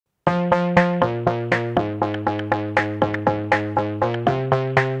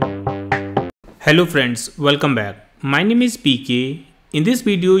Hello friends, welcome back. My name is PK. In this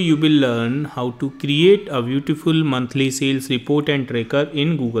video, you will learn how to create a beautiful monthly sales report and tracker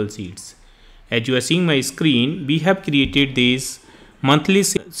in Google Sheets. As you are seeing my screen, we have created this monthly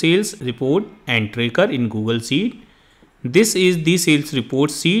sales report and tracker in Google Sheet. This is the sales report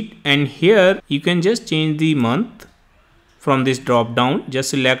sheet, and here you can just change the month from this drop down.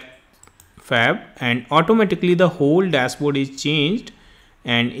 Just select Fab and automatically the whole dashboard is changed.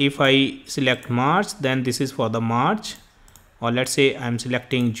 And if I select March, then this is for the March, or let's say I'm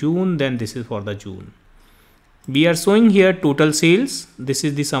selecting June, then this is for the June. We are showing here total sales. This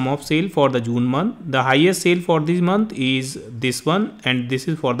is the sum of sale for the June month. The highest sale for this month is this one, and this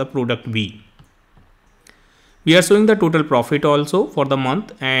is for the product B. We are showing the total profit also for the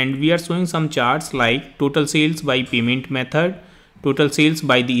month, and we are showing some charts like total sales by payment method, total sales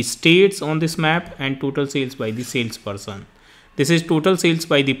by the states on this map, and total sales by the salesperson. This is total sales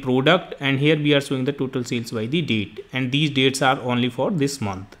by the product, and here we are showing the total sales by the date, and these dates are only for this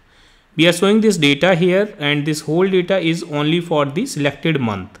month. We are showing this data here, and this whole data is only for the selected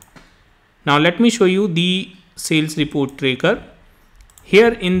month. Now let me show you the sales report tracker.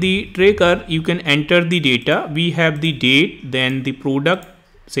 Here in the tracker you can enter the data. We have the date, then the product,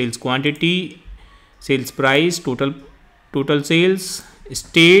 sales quantity, sales price, total sales,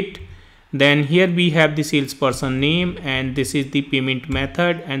 state. Then here we have the salesperson name, and this is the payment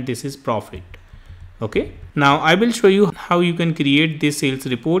method, and this is profit. Okay, now I will show you how you can create this sales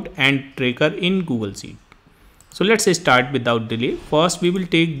report and tracker in Google Sheet. So let's start without delay. First we will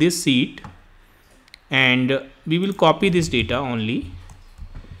take this sheet and we will copy this data only,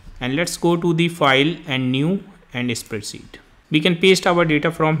 and let's go to the file and new and spreadsheet. We can paste our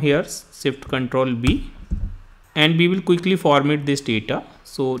data from here, shift Ctrl B, and we will quickly format this data.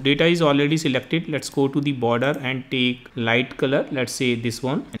 So data is already selected. Let's go to the border and take light color, let's say this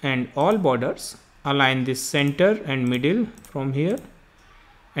one, and all borders, align this center and middle from here,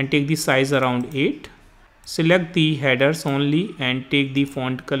 and take the size around 8. Select the headers only and take the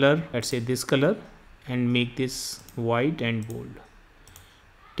font color, let's say this color, and make this white and bold.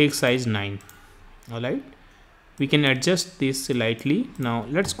 Take size 9. Alright, we can adjust this slightly. Now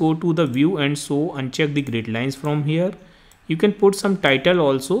let's go to the view and show, uncheck the grid lines from here. You can put some title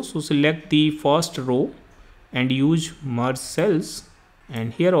also, so select the first row and use merge cells,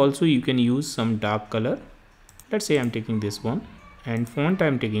 and here also you can use some dark color. Let's say I'm taking this one, and font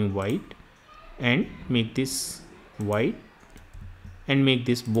I'm taking white, and make this white and make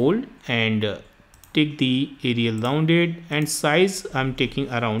this bold, and take the Arial rounded, and size I'm taking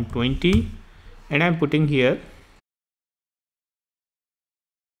around 20, and I'm putting here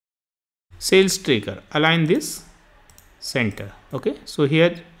sales tracker. Align this center. Okay, so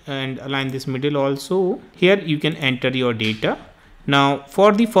here, and align this middle also. Here you can enter your data. Now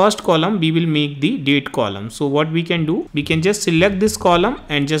for the first column we will make the date column. So what we can do, we can just select this column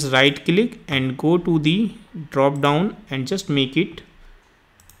and just right click and go to the drop down and just make it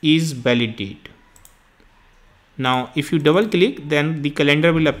is valid date. Now if you double click, then the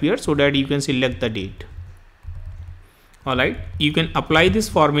calendar will appear so that you can select the date. Alright, you can apply this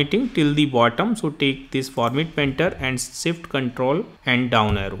formatting till the bottom. So take this format painter and shift Ctrl and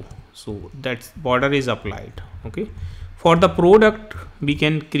down arrow, so that border is applied. Okay, for the product we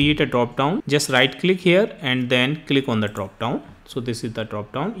can create a drop down. Just right click here and then click on the drop down. So this is the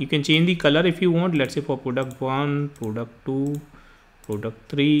drop down. You can change the color if you want, let's say for product 1, product 2,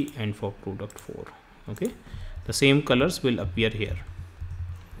 product 3, and for product 4. Okay, the same colors will appear here.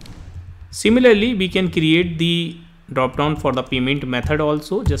 Similarly we can create the drop down for the payment method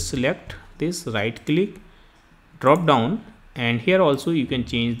also. Just select this, right click, drop down, and here also you can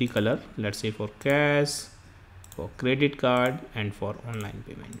change the color, let's say for cash, for credit card, and for online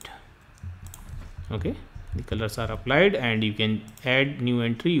payment. Okay, the colors are applied, and you can add new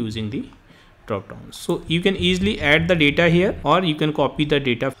entry using the drop down. So you can easily add the data here, or you can copy the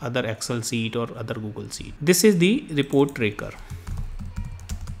data other Excel sheet or other Google sheet. This is the report tracker.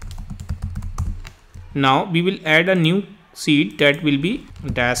 Now we will add a new sheet that will be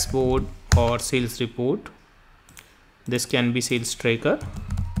dashboard or sales report. This can be sales tracker.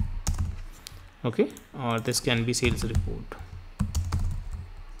 Okay, or this can be sales report.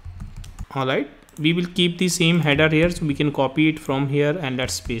 Alright, we will keep the same header here, so we can copy it from here, and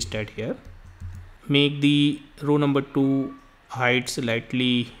let's paste that here. Make the row number 2 height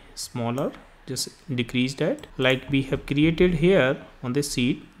slightly smaller, just decrease that, like we have created here on this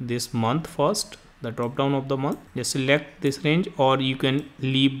sheet. This month first, the drop down of the month, just select this range, or you can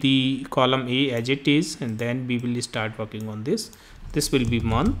leave the column A as it is, and then we will start working on this. This will be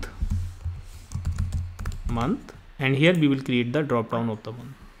month, and here we will create the drop down of the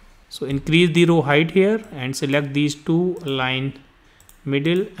month. So increase the row height here and select these two, align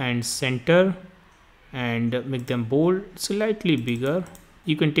middle and center, and make them bold, slightly bigger.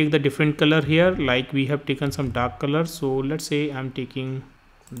 You can take the different color here, like we have taken some dark color. So let's say I'm taking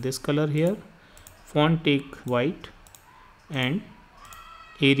this color here. Font take white and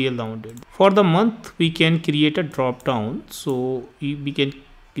Arial rounded. For the month we can create a drop down, so we can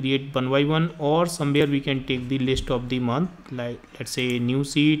create one by one, or somewhere we can take the list of the month, like let's say new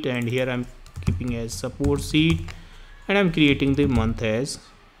sheet, and here I'm keeping as support sheet, and I'm creating the month as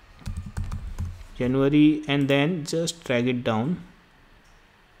January, and then just drag it down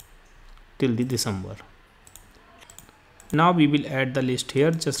till the December. Now we will add the list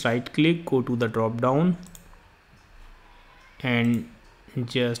here. Just right click, go to the drop down, and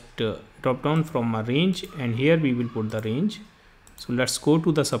just drop down from a range, and here we will put the range. So let's go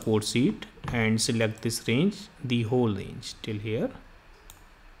to the support sheet and select this range, the whole range till here.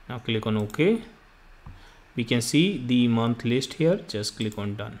 Now click on OK. We can see the month list here. Just click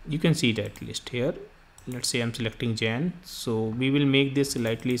on done. You can see that list here. Let's say I'm selecting Jan, so we will make this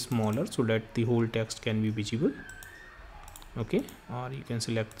slightly smaller so that the whole text can be visible. Okay, or you can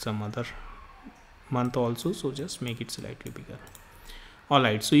select some other month also, so just make it slightly bigger.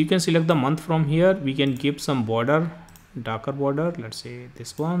 Alright, so you can select the month from here. We can give some border, darker border, let's say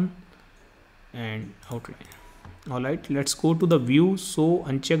this one, and outline. Alright, let's go to the view. So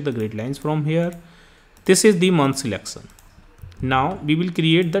uncheck the grid lines from here. This is the month selection. Now we will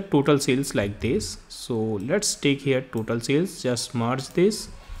create the total sales like this. So let's take here total sales, just merge this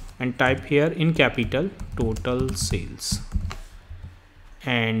and type here in capital total sales,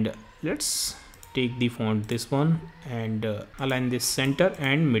 and let's take the font this one and align this center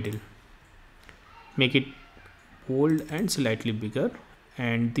and middle, make it bold and slightly bigger,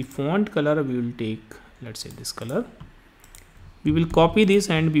 and the font color we will take, let's say this color. We will copy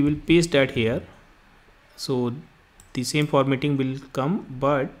this and we will paste that here, so the same formatting will come,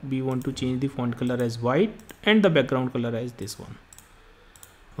 but we want to change the font color as white and the background color as this one.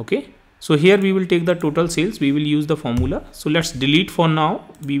 Okay, so here we will take the total sales, we will use the formula. So let's delete for now,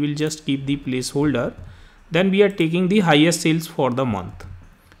 we will just keep the placeholder. Then we are taking the highest sales for the month.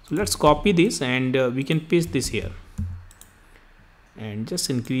 So let's copy this and we can paste this here, and just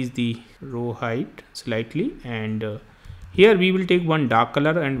increase the row height slightly, and here we will take one dark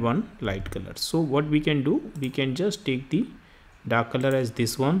color and one light color. So what we can do, we can just take the dark color as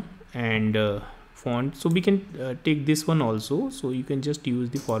this one, and font, so we can take this one also. So you can just use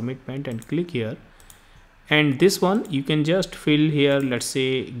the format pen and click here, and this one you can just fill here, let's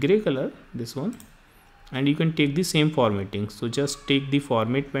say gray color, this one, and you can take the same formatting. So just take the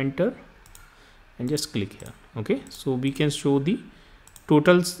format painter and just click here. Okay, so we can show the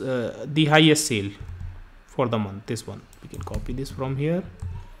totals, the highest sale for the month, this one. We can copy this from here.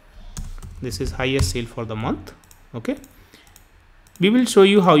 This is highest sale for the month. Okay, we will show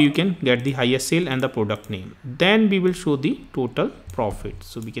you how you can get the highest sale and the product name. Then we will show the total profit.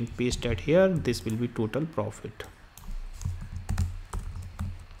 So we can paste that here. This will be total profit.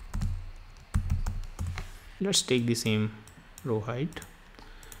 Let's take the same row height.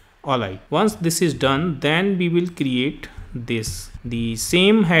 Alright, once this is done, then we will create this, the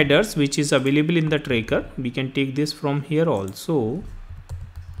same headers which is available in the tracker. We can take this from here also,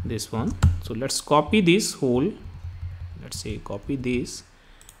 this one. So let's copy this whole, let's say copy this,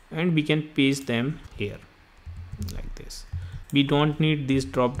 and we can paste them here like this. We don't need this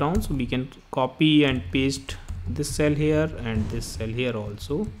drop down, so we can copy and paste this cell here and this cell here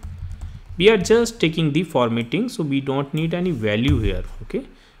also. We are just taking the formatting, so we don't need any value here. Okay,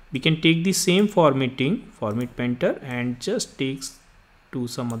 we can take the same formatting, format painter, and just takes to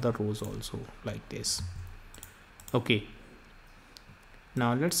some other rows also like this. Okay,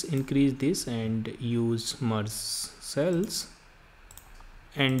 now let's increase this and use merge cells,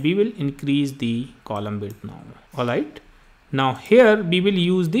 and we will increase the column width now. Alright, now here we will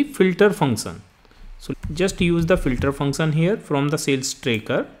use the filter function. So just use the filter function here from the sales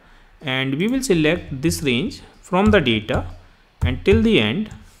tracker, and we will select this range from the data and till the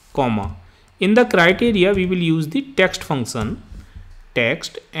end, comma. In the criteria we will use the text function,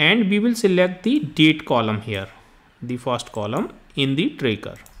 text, and we will select the date column here, the first column in the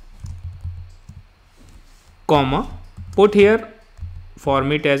tracker, comma, put here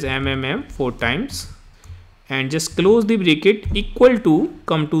format as MMM 4 times, and just close the bracket, equal to,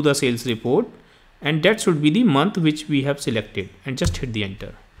 come to the sales report, and that should be the month which we have selected, and just hit the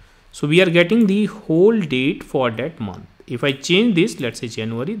enter. So we are getting the whole date for that month. If I change this, let's say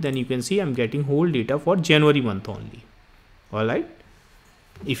January, then you can see I'm getting whole data for January month only. Alright,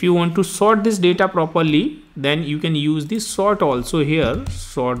 If you want to sort this data properly, then you can use the sort also here.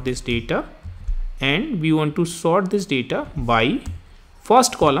 Sort this data, and we want to sort this data by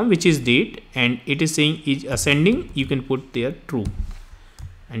first column, which is date, and it is saying is ascending. You can put there true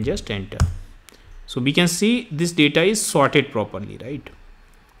and just enter. So we can see this data is sorted properly, right?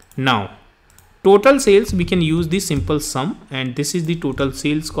 Now total sales, we can use the simple sum, and this is the total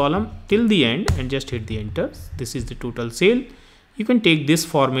sales column till the end, and just hit the enter. This is the total sale. You can take this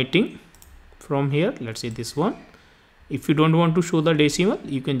formatting from here, let's say this one. If you don't want to show the decimal,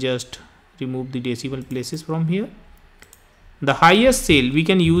 you can just remove the decimal places from here. The highest sale, we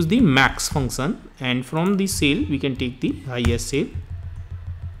can use the max function, and from the sale we can take the highest sale.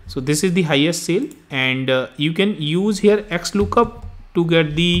 So this is the highest sale, and you can use here X lookup to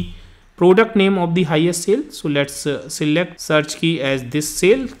get the product name of the highest sale. So let's select search key as this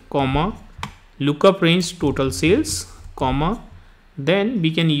sale, comma, lookup range total sales, comma, then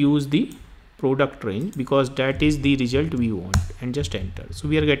we can use the product range because that is the result we want, and just enter. So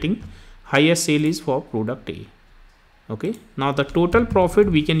we are getting highest sale is for product A. Okay, now the total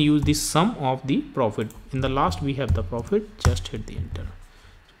profit, we can use the sum of the profit. In the last we have the profit, just hit the enter.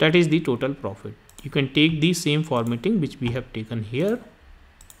 That is the total profit. You can take the same formatting which we have taken here.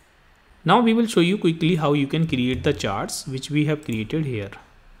 Now we will show you quickly how you can create the charts which we have created here.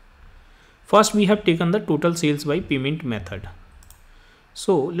 First we have taken the total sales by payment method.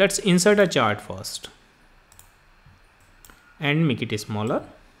 So let's insert a chart first and make it smaller.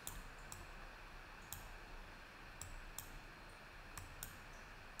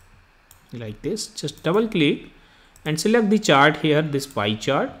 Like this, just double click and select the chart here, this pie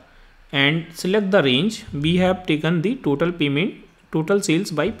chart, and select the range. We have taken the total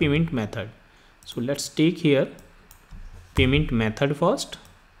sales by payment method. So let's take here payment method first.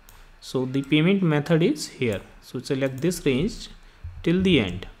 So the payment method is here. So select this range till the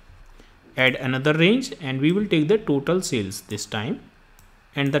end, add another range, and we will take the total sales this time,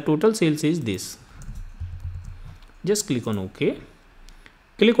 and the total sales is this. Just click on OK.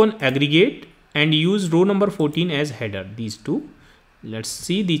 Click on aggregate and use row number 14 as header, these two. Let's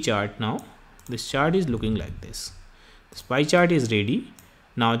see the chart now. This chart is looking like this. This pie chart is ready.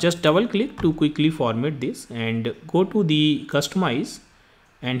 Now just double click to quickly format this and go to the customize,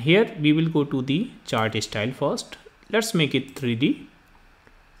 and here we will go to the chart style first. Let's make it 3D,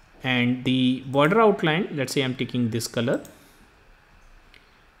 and the border outline, let's say I'm taking this color.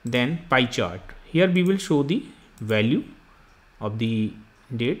 Then pie chart, here we will show the value of the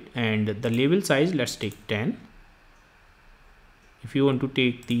date, and the label size, let's take 10. If you want to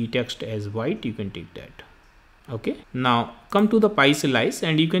take the text as white, you can take that. Okay, now come to the pie slice,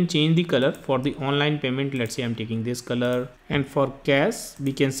 and you can change the color. For the online payment, let's say I'm taking this color, and for cash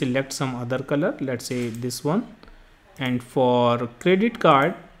we can select some other color, let's say this one, and for credit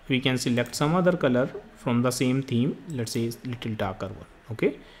card we can select some other color from the same theme, let's say little darker one.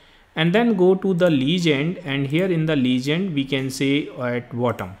 Okay, and then go to the legend, and here in the legend we can say at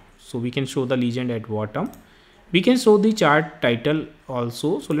bottom, so we can show the legend at bottom. We can show the chart title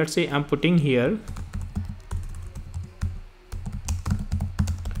also. So let's say I'm putting here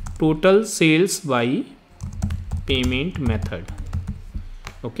total sales by payment method.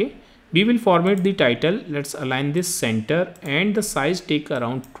 Okay, we will format the title. Let's align this center, and the size take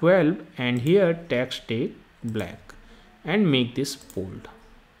around 12, and here text take black, and make this bold.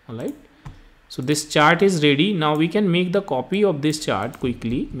 All right, so this chart is ready. Now we can make the copy of this chart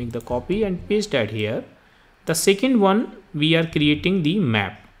quickly. Make the copy and paste that here. The second one, we are creating the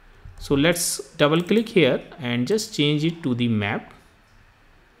map. So let's double click here and just change it to the map,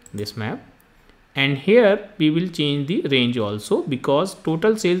 this map, and here we will change the range also, because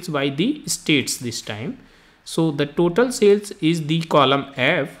total sales by the states this time. So the total sales is the column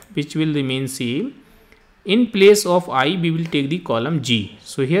F, which will remain same. In place of I, we will take the column G.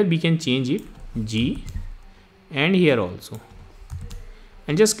 So here we can change it G, and here also,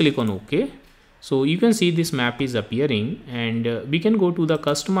 and just click on OK. So you can see this map is appearing, and we can go to the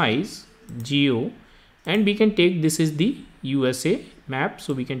customize geo, and we can take, this is the USA map,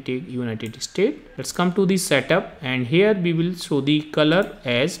 so we can take United States. Let's come to the setup, and here we will show the color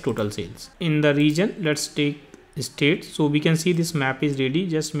as total sales. In the region, let's take state. So we can see this map is ready.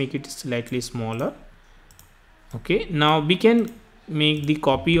 Just make it slightly smaller. Okay, now we can make the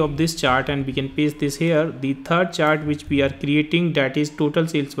copy of this chart, and we can paste this here. The third chart which we are creating, that is total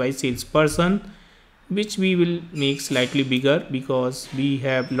sales by salesperson, which we will make slightly bigger because we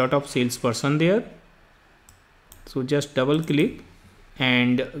have lot of salesperson there. So just double click,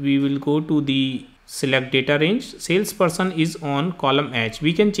 and we will go to the select data range. Salesperson is on column H.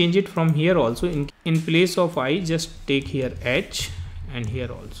 We can change it from here also. In place of I, just take here H, and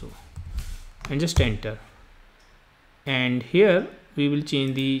here also, and just enter. And here we will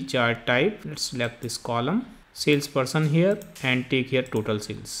change the chart type. Let's select this column, salesperson here, and take here total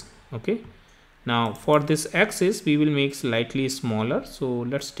sales. Okay, now for this axis we will make slightly smaller, so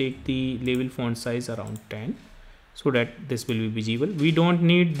let's take the label font size around 10 so that this will be visible. We don't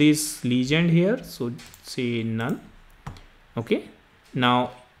need this legend here, so say none. Okay,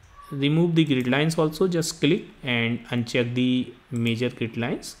 now remove the grid lines also. Just click and uncheck the major grid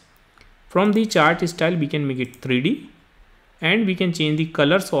lines. From the chart style we can make it 3D, and we can change the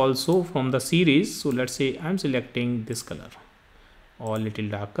colors also from the series. So let's say I'm selecting this color or little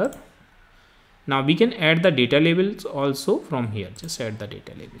darker. Now we can add the data labels also from here. Just add the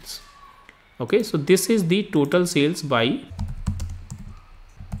data labels. Okay, so this is the total sales by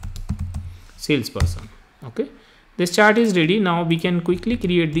salesperson. Okay, this chart is ready. Now we can quickly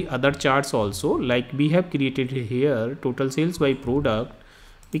create the other charts also, like we have created here total sales by product.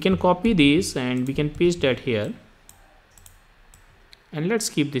 We can copy this and we can paste that here, and let's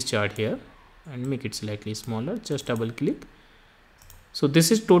keep this chart here and make it slightly smaller. Just double click. So this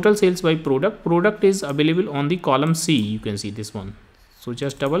is total sales by product. Product is available on the column C. You can see this one. So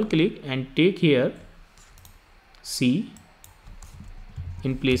just double click and take here C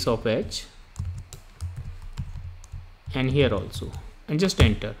in place of H, and here also, and just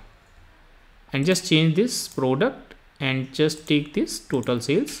enter, and just change this product and just take this total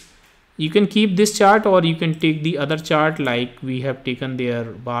sales. You can keep this chart, or you can take the other chart, like we have taken their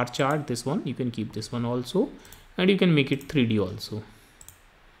bar chart, this one. You can keep this one also, and you can make it 3D also.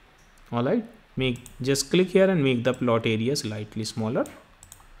 All right, just click here and make the plot area slightly smaller.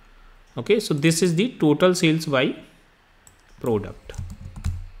 Okay, so this is the total sales by product.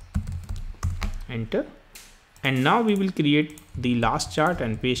 Enter, and now we will create the last chart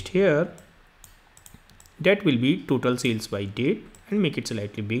and paste here. That will be total sales by date, and make it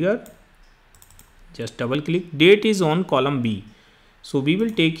slightly bigger. Just double click. Date is on column B, so we will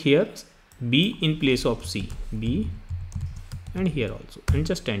take here B in place of C, B, and here also, and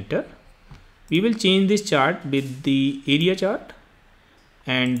just enter. We will change this chart with the area chart,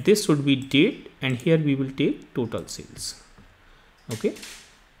 and this should be date, and here we will take total sales. Okay,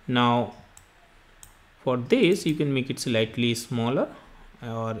 now for this you can make it slightly smaller,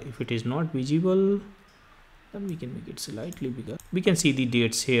 or if it is not visible then we can make it slightly bigger. We can see the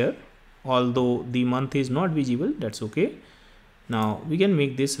dates here, although the month is not visible. That's okay. Now we can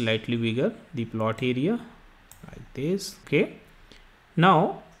make this slightly bigger, the plot area, like this. Okay,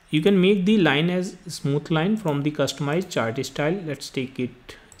 now you can make the line as smooth line from the customized chart style. Let's take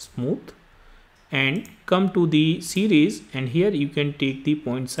it smooth and come to the series, and here you can take the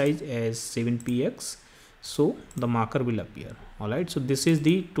point size as 7px, so the marker will appear. All right, so this is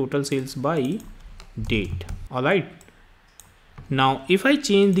the total sales by date. All right, now if I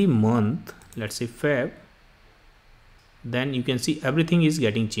change the month, let's say Feb, then you can see everything is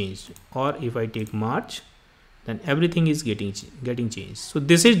getting changed. Or if I take March, then everything is getting changed. So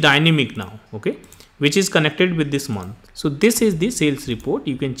this is dynamic now, okay, which is connected with this month. So this is the sales report.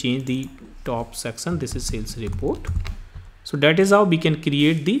 You can change the top section. This is sales report. So that is how we can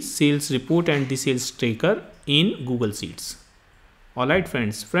create the sales report and the sales tracker in Google Sheets. Alright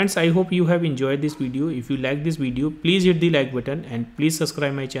friends, I hope you have enjoyed this video. If you like this video, please hit the like button and please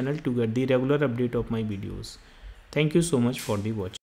subscribe my channel to get the regular update of my videos. Thank you so much for the watching.